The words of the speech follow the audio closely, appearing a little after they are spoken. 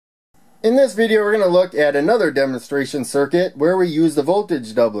In this video, we're going to look at another demonstration circuit where we use the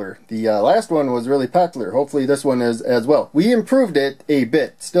voltage doubler. The last one was really popular. Hopefully this one is as well. We improved it a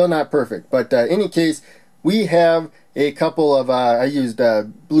bit. Still not perfect. But in any case, we have a couple of, I used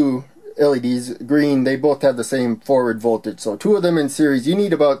blue LEDs, green. They both have the same forward voltage. So two of them in series. You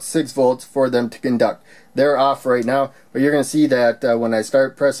need about 6 volts for them to conduct. They're off right now. But you're going to see that when I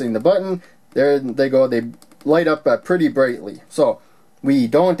start pressing the button, there they go. They light up pretty brightly. So we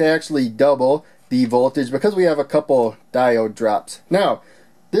don't actually double the voltage because we have a couple diode drops. Now,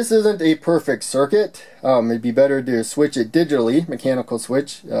 this isn't a perfect circuit. It'd be better to switch it digitally. Mechanical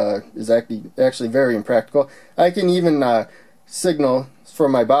switch is actually very impractical. I can even signal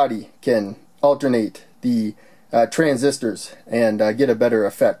from my body can alternate the transistors and get a better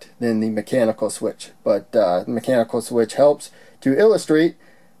effect than the mechanical switch. But the mechanical switch helps to illustrate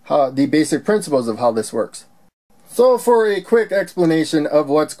the basic principles of how this works. So for a quick explanation of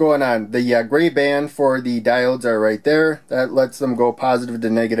what's going on, the gray band for the diodes are right there. That lets them go positive to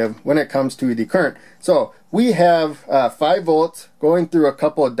negative when it comes to the current. So we have 5 volts going through a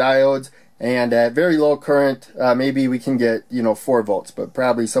couple of diodes, and at very low current, maybe we can get 4 volts, but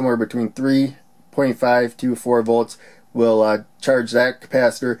probably somewhere between 3.5 to 4 volts will charge that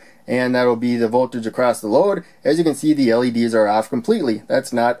capacitor, and that'll be the voltage across the load. As you can see, the LEDs are off completely.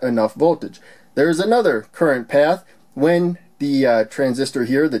 That's not enough voltage. There's another current path when the transistor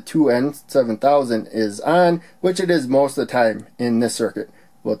here, the 2N7000, is on, which it is most of the time in this circuit.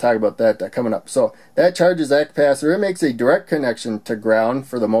 We'll talk about that coming up. So that charges that capacitor. It makes a direct connection to ground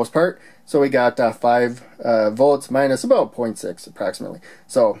for the most part. So we got 5 volts minus about 0.6 approximately.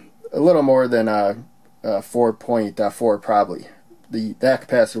 So a little more than 4.4 probably. That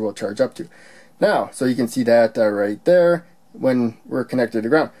capacitor will charge up to. Now, so you can see that right there when we're connected to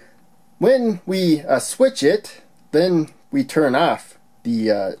ground. When we switch it, then we turn off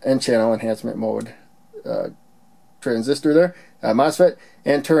the N-channel enhancement mode transistor there, MOSFET,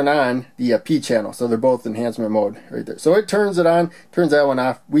 and turn on the P-channel. So they're both enhancement mode right there. So it turns it on, turns that one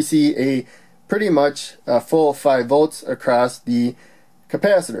off. We see a pretty much full 5 volts across the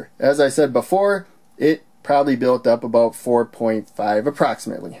capacitor. As I said before, it probably built up about 4.5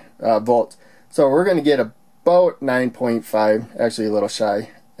 approximately volts. So we're going to get about 9.5, actually a little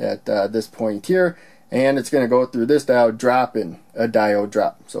shy at this point here, and it's going to go through this diode drop in a diode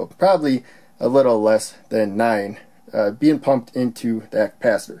drop. So probably a little less than 9 being pumped into that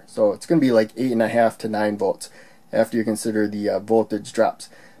capacitor. So it's going to be like 8.5 to 9 volts after you consider the voltage drops.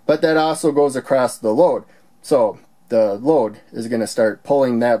 But that also goes across the load. So the load is going to start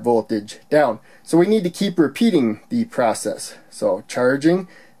pulling that voltage down. So we need to keep repeating the process. So charging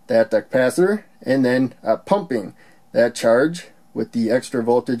that capacitor and then pumping that charge with the extra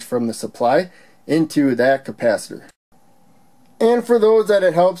voltage from the supply into that capacitor. And for those that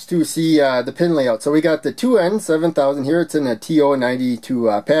it helps to see the pin layout. So we got the 2N7000 here. It's in a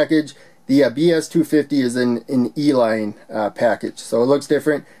TO92 package. The BS250 is in an E-line package. So it looks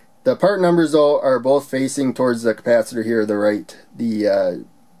different. The part numbers though are both facing towards the capacitor here, the right. The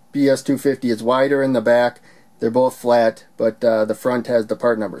BS250 is wider in the back. They're both flat, but the front has the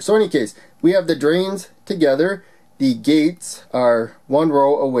part number. So in any case, we have the drains together. The gates are 1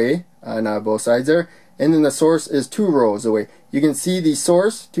 row away on both sides there, and then the source is 2 rows away. You can see the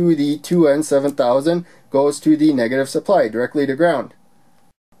source to the 2N7000 goes to the negative supply, directly to ground.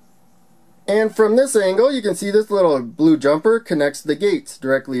 And from this angle, you can see this little blue jumper connects the gates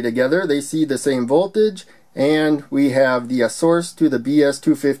directly together. They see the same voltage, and we have the source to the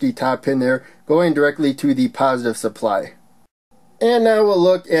BS250 top pin there going directly to the positive supply. And now we'll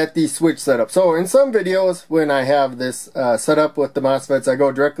look at the switch setup. So in some videos, when I have this set up with the MOSFETs, I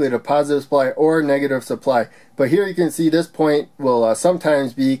go directly to positive supply or negative supply. But here you can see this point will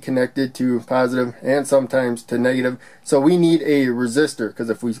sometimes be connected to positive and sometimes to negative. So we need a resistor, because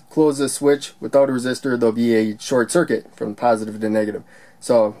if we close this switch without a resistor, there'll be a short circuit from positive to negative.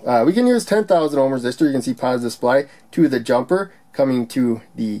 So we can use 10,000 ohm resistor. You can see positive supply to the jumper coming to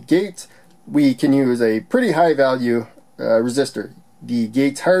the gates. We can use a pretty high value resistor. The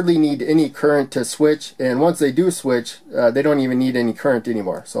gates hardly need any current to switch, and once they do switch, they don't even need any current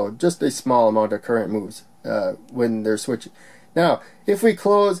anymore. So just a small amount of current moves when they're switching. Now, if we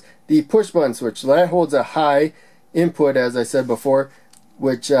close the push button switch, that holds a high input, as I said before,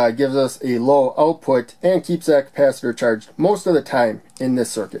 which gives us a low output and keeps that capacitor charged most of the time in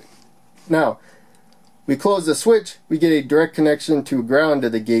this circuit. Now, we close the switch, we get a direct connection to ground to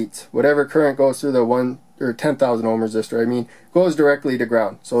the gates. Whatever current goes through the 10,000 ohm resistor, goes directly to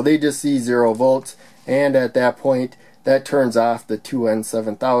ground. So they just see 0 volts, and at that point, that turns off the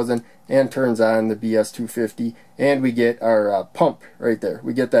 2N7000 and turns on the BS250, and we get our pump right there.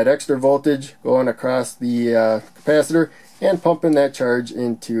 We get that extra voltage going across the capacitor and pumping that charge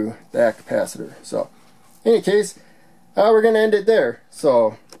into that capacitor. So in any case, we're going to end it there.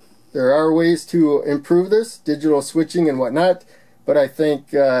 So there are ways to improve this, digital switching and whatnot, but I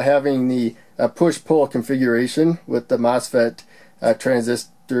think having the push-pull configuration with the MOSFET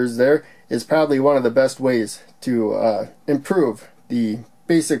transistors there is probably one of the best ways to improve the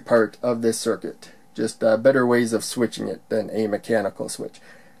basic part of this circuit. Just better ways of switching it than a mechanical switch.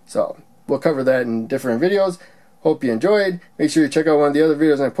 So we'll cover that in different videos. Hope you enjoyed. Make sure you check out one of the other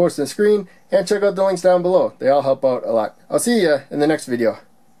videos I posted on the screen, and check out the links down below. They all help out a lot. I'll see you in the next video.